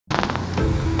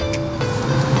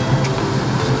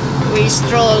We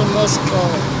stroll Moscow.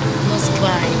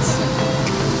 Muscovites.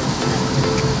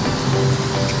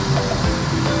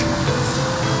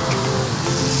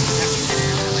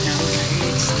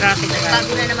 Traffic na.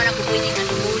 Bago na naman ako pwedeng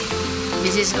ano boy.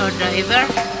 This is our driver.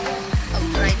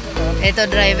 Driver. Ito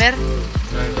driver.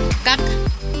 Kak?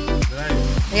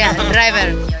 Yeah,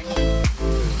 driver.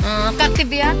 Kak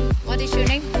Tibia? What is your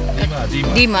name?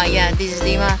 Dima. Dima, yeah, this is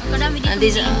Dima. And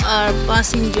this is our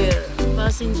passenger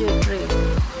train.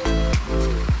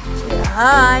 Yeah,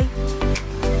 hi.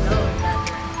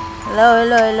 Hello.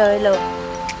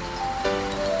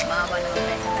 Maawa naman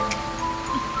tayo sa kanya.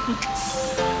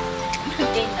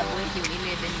 Hindi na boy yung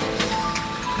 11.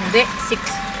 Hindi, 6.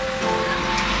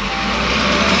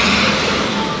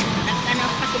 Nagkana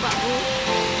pa ba ko?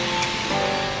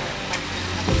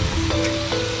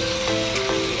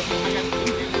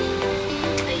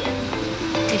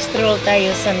 Stroll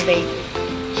tayo Sunday.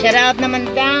 Shout out naman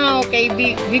daw kay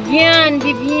Vivian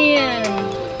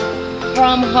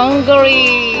from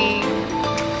Hungary.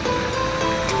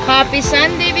 Happy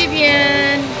Sunday,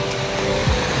 Vivian.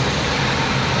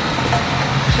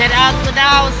 Shout out ko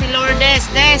daw si Lourdes.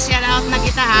 Shout out na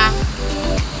kita ha.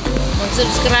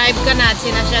 Mag-subscribe ka na at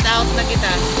sina-shout out na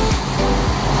kita.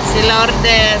 Si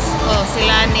Lourdes, si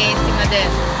Lani, si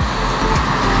Madel.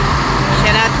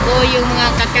 Shout out ko yung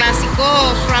mga kaklase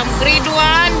ko from grade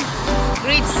 1,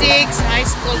 grade 6, high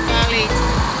school, college.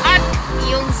 At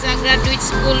yung sa graduate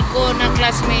school ko na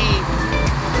classmate.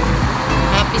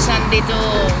 Happy Sunday to.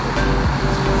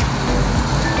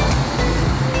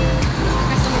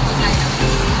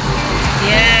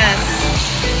 Yes.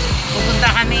 Pupunta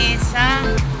kami sa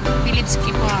Philipsky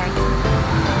Park.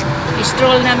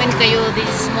 I-stroll namin kayo. This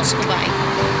is Muscovite.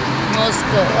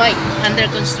 Moscow. Oy, under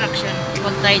construction.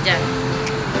 Huwag tayo dyan.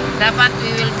 Dapat we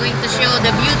will going to show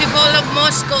the beautiful of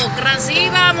Moscow.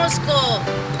 Krasiva Moscow.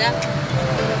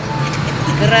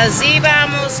 Krasiva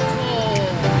Moscow.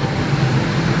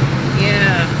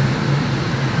 Yeah.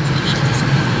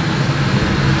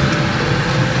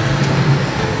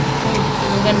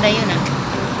 Ang ganda yun ah.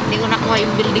 Hindi ko nakuha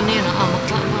yung building na yun ah.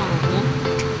 Magkakawa ko.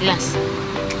 Glass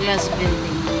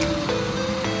building.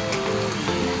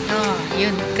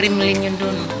 Yun. Kremlin yun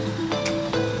dun.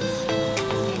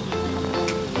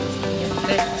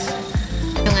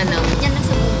 Yung ano,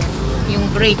 yung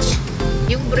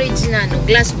bridge na ano,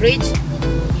 glass bridge.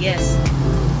 Yes.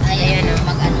 Ayan o.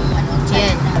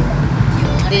 Yan.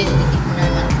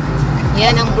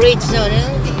 Yan ang bridge no.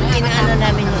 Inaano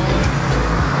namin yun.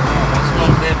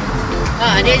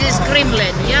 This is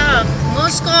Kremlin. Yeah.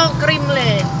 Moscow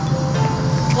Kremlin.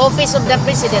 Office of the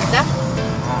President, ha?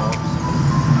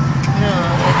 No.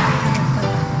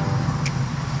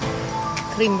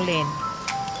 Kremlin.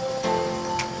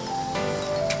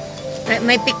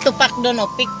 May pick-to-pack doon, oh.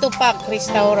 Pick-to-pack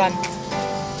restaurant.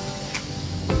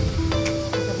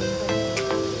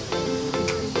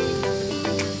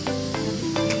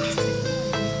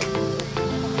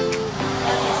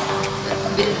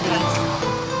 Buildings.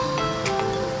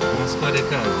 Moscow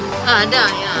Reka. Ada,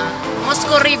 ya.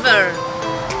 Moscow River.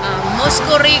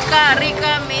 Moscow Reka.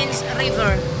 Reka means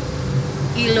river.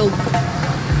 Ilog.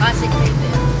 Pasig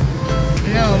River.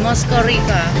 No, Moscow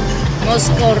Reka.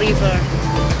 Moscow River.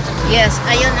 Yes,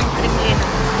 ayun ang Kremlin.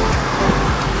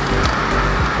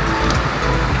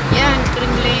 Yan,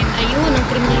 Kremlin. Ayun ang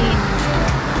Kremlin.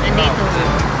 Nandito.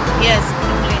 Yes,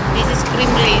 Kremlin. This is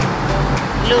Kremlin.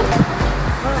 Look.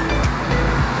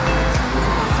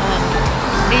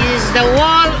 This is the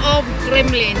wall of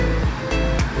Kremlin.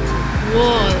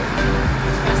 Wall.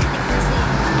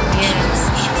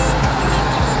 Yes.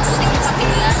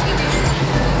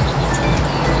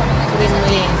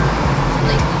 Kremlin.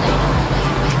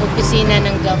 Opisina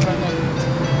ng government.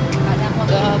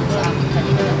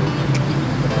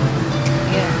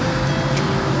 Yeah.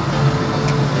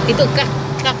 Itu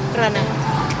kakra na.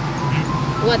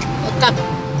 What?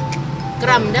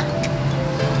 Kram na?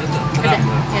 Ada.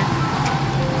 Yeah.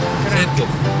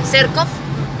 Serkov?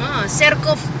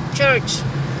 Serkov Church.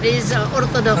 This is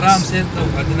Orthodox. Kram Serkov.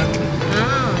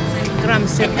 Kram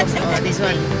Serkov. This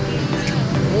one.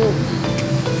 Oh.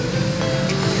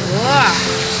 Wow.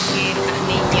 Kita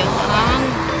ninyo ang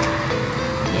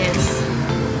yes.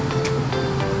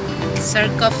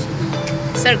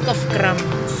 Serkov Kram.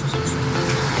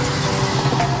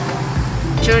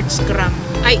 Church Kram.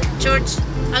 Ay, church.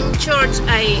 Ang church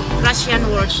ay Russian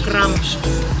word Kram.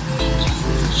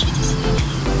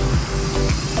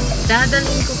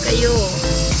 Dadalhin ko kayo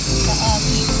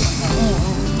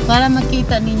para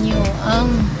makita ninyo ang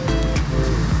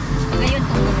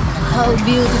how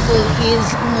beautiful is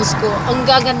Moscow. Ang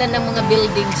gaganda ng mga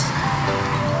buildings.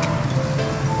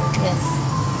 Yes.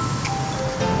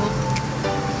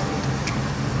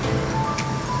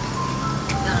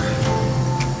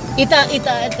 Ita.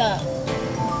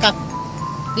 Kak.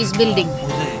 This building.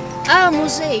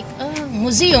 Mosaic.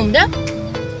 Museum da?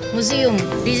 Museum.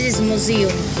 This is museum.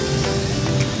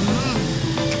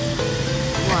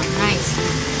 Wow, nice.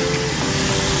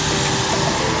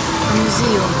 A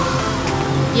museum.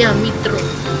 Yeah, metro.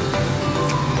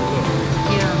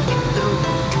 Yeah, metro.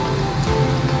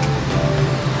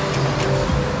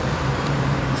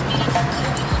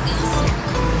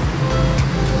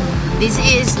 This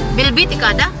is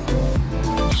Bilbitica da?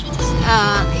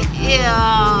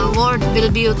 Word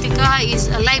Bilbitica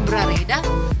is a library da?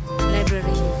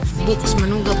 Library. Books,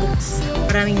 Manungga books.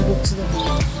 Maraming books doon.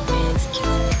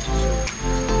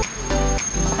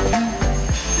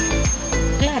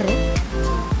 Klaro.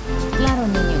 Klaro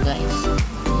ninyo guys.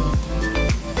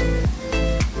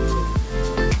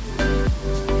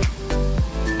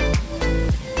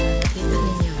 Kita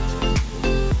ninyo.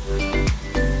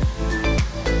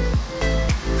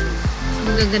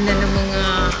 Ang gaganda ng mga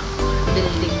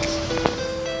buildings.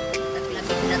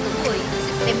 Taglapit na to boy.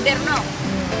 September no?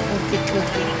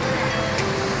 Ukit-ukit.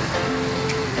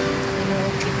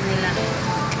 Inuukit nila.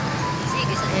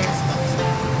 Sige sa Golets.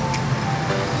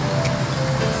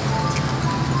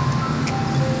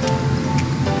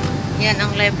 Yan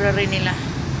ang library nila.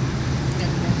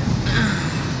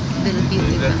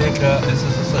 Bilbitica. Biblioteca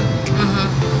SSSR.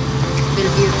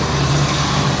 Bilbitica.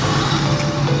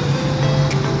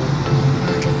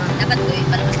 Dapat ko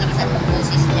palabas-labasan ng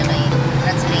boses niya kay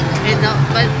translator. Ito,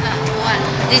 what?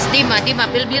 This Dima,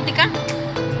 Bilbitica?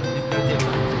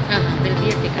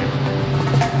 Bilbitica.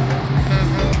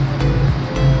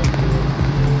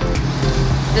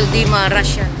 The Dima,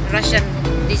 Russian.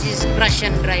 This is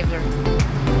Russian driver.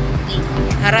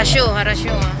 Harasho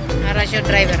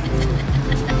driver.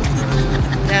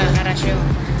 Yeah, Harasho.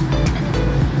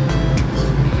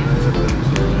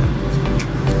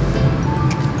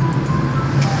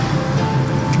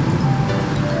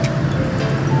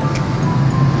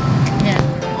 Yeah.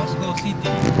 Moscow City.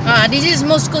 This is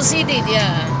Moscow City,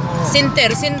 yeah.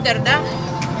 Center da?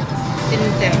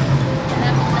 Center.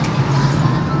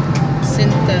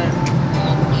 Center.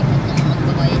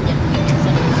 Magbabayad yan.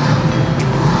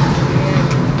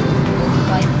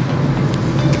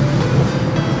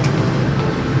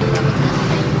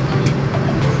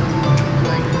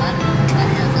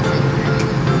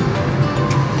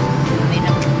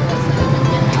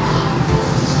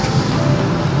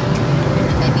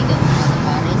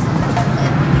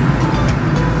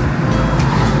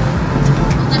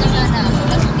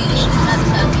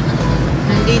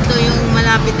 Nandito yung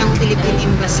malapit ng Philippine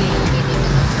Embassy.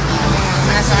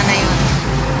 Nasaan na yun?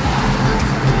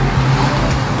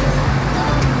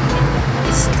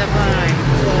 It's the bar.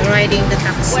 We're riding the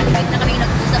taxi. One night na kami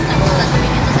nag-usap na kung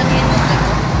sasabihin ito sabihin mo.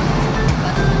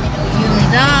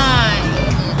 Hyundai!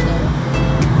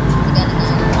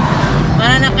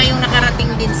 Para na kayong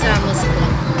nakarating din sa Moscow.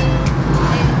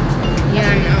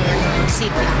 Yan ang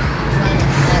city.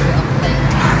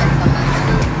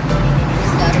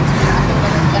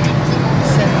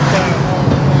 Center of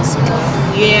Moscow.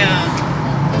 Yeah.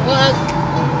 Well,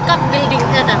 как building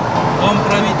это? Дом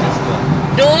правительства.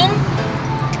 Дом?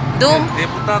 Дом?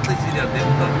 Депутаты сидят,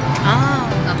 депутаты.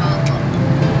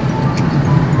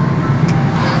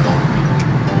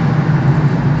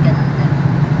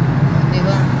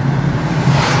 Diba?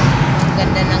 Ang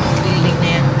ganda ng building na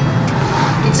yan.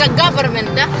 It's a government,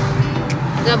 da?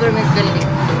 Government building.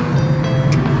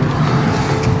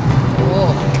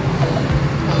 Oh.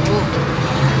 Oh.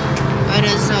 That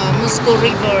is Moscow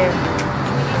River.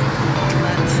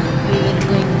 But we will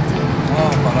going to...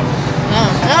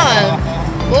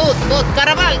 Boat.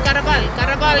 Caraval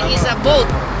is a boat.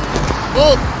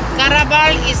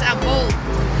 Caraval is a boat.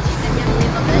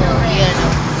 Yan.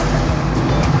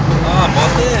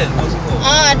 Motel,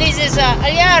 Moscow. This is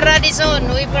Radisson.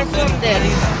 We performed there.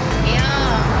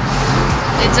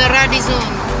 Yeah. It's a Radisson.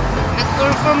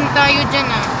 Nag-perform tayo dyan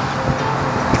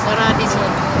sa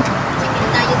Radisson. Chicken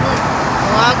tayo boy.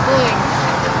 Wagoy.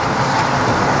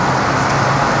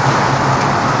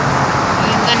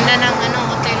 Ang ganda ng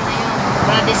hotel na yun.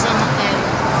 Radisson Hotel.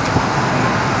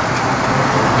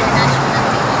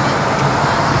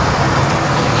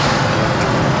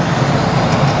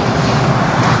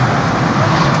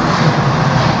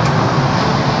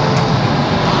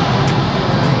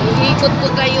 Iikot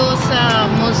ko kayo sa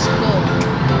Moscow.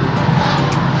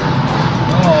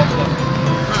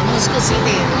 Moscow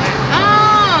City.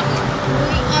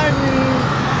 We are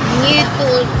need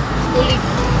to ulit.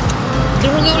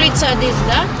 Durungi ulit sa this,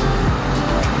 da?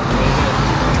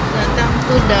 Datang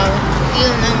to daw.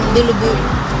 Yun ang dulubo.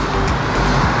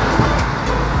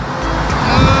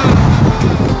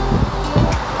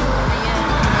 Ayan,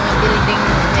 mga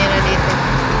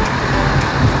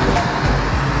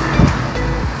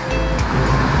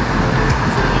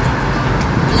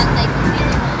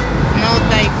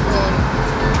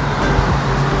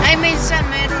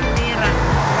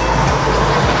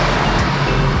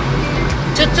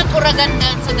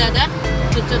uragan sa dada?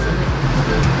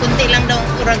 Kunti lang daw ang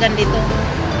uragan dito.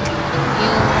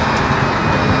 Yung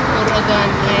uragan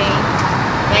ay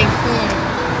typhoon.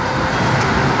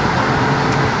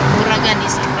 Uragan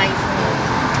is a typhoon.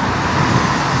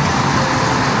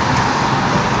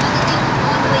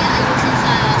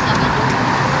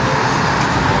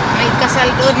 May kasal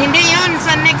doon. Hindi yun.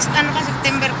 Sa next,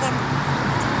 September 4.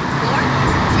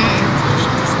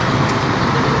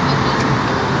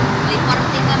 May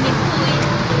party kami po eh.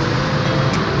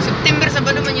 September,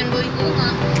 Sabado man yun, boy. Oo nga.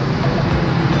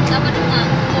 Sabado nga.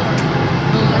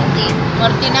 Party.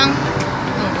 Party ng?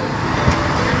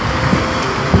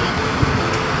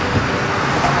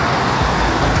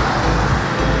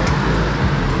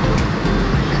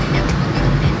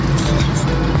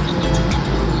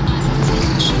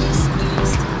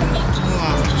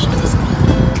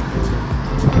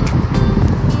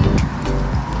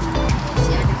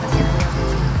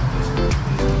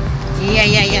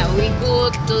 Yeah. We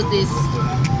go to this.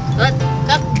 What?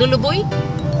 Kap? Duluboy?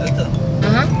 Это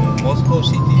Moscow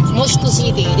City. Moscow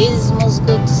City. This is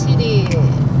Moscow City.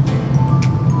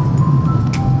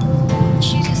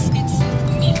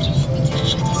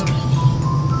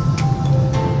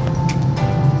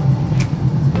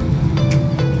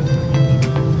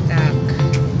 Так.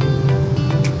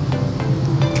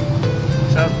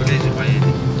 Сейчас ближе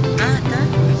поедем. А, да?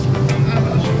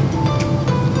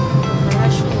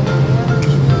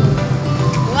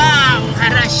 Wow,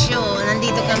 harasyo.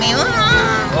 Nandito kami.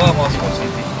 Wow! О, Moscow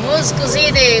City. Moscow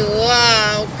City.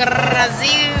 Wow,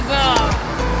 krasiba.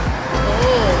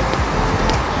 Oh.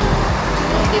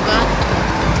 Oh, diba?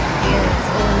 Yes.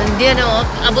 Oh, nandiyan oh.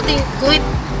 Abutin, kuwit.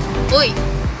 Uy,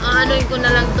 anoin ko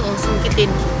na lang to. Sungkitin.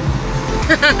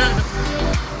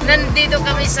 Nandito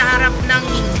kami sa harap ng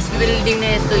building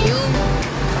na ito. Yung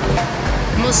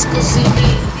Moscow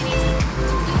City.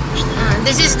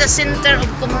 This is the center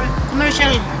of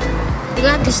commercial.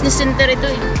 Diba? Business center ito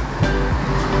eh.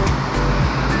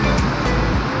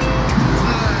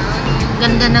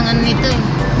 Ganda ng ano nito eh.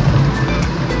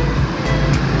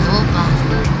 Opa.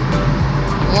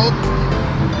 Op.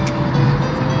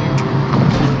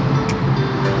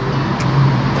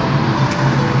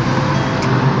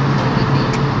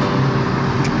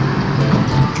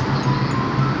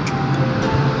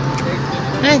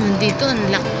 Ay, nandito ang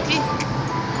laki.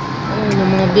 Oh,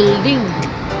 yung mga building.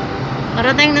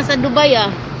 Para tayong nasa Dubai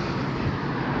ah.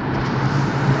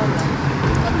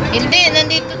 Hindi,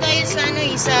 nandito tayo sa ano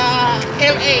eh, sa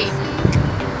LA.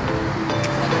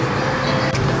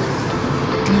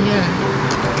 Ayan.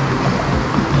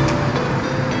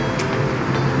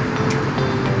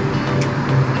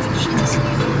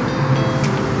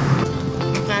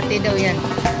 Makati daw yan.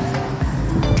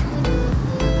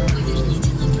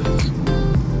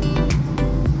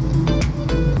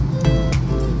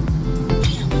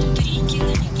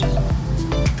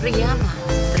 Priyama,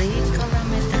 3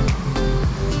 kilometer.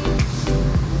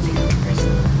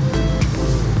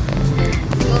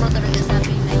 Siguro talaga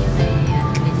sabi na yun ay kaya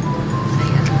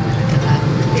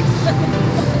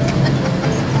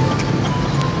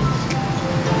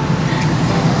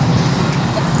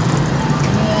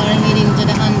We are heading to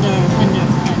the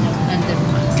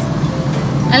underpass.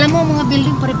 Alam mo, mga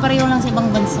building pare-pareho lang sa ibang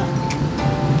bansa.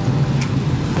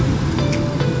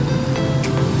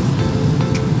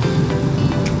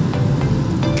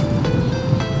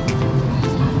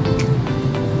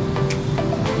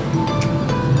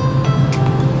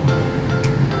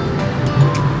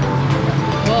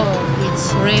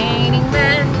 Raining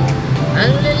man,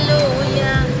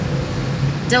 hallelujah.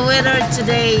 The weather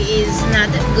today is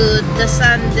not good. The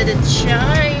sun didn't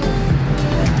shine.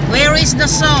 Where is the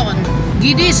sun?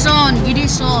 Gidi son, gidi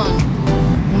son.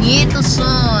 Ngito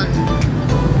son.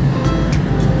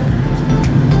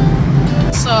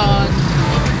 Son.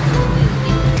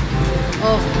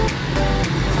 Oh.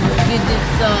 Gidi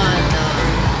son.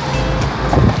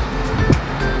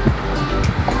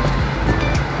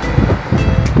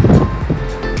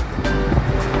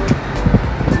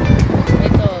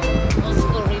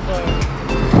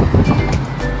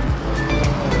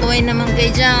 Naman kayo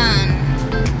dyan.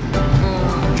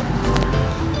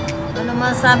 Ano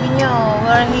masabi nyo?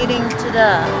 We're heading to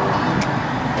the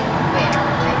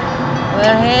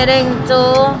We're heading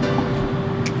to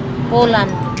Poland.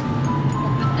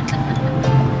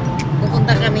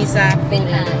 Pupunta kami sa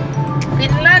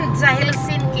Finland, sa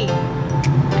Helsinki.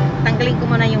 Tanggalin ko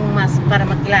muna yung mask para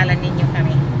makilala ninyo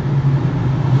kami.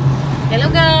 Hello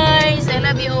guys! I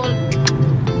love you all.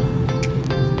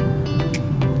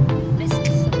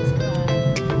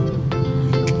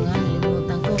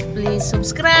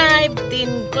 Subscribe, Tin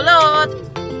Kulot.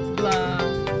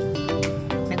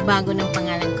 Nagbago ng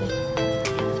pangalan ko.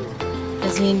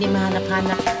 Kasi hindi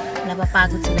mahanap-hanap.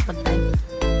 Napapagod sila pag-type.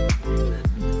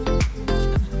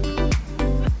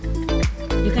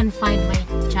 You can find my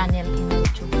channel in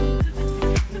YouTube.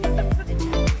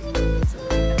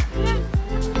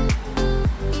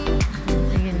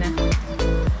 Ayun na.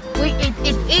 Uy,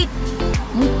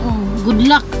 888! Good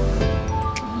luck!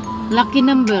 Lucky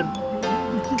number.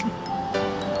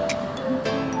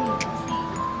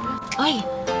 Ay!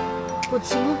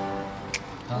 Putsi mo.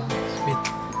 Spit.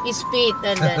 Ispit.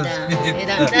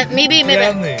 Maybe.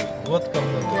 Вот там.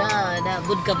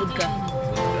 Budka.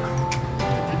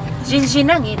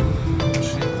 Sinsinangit.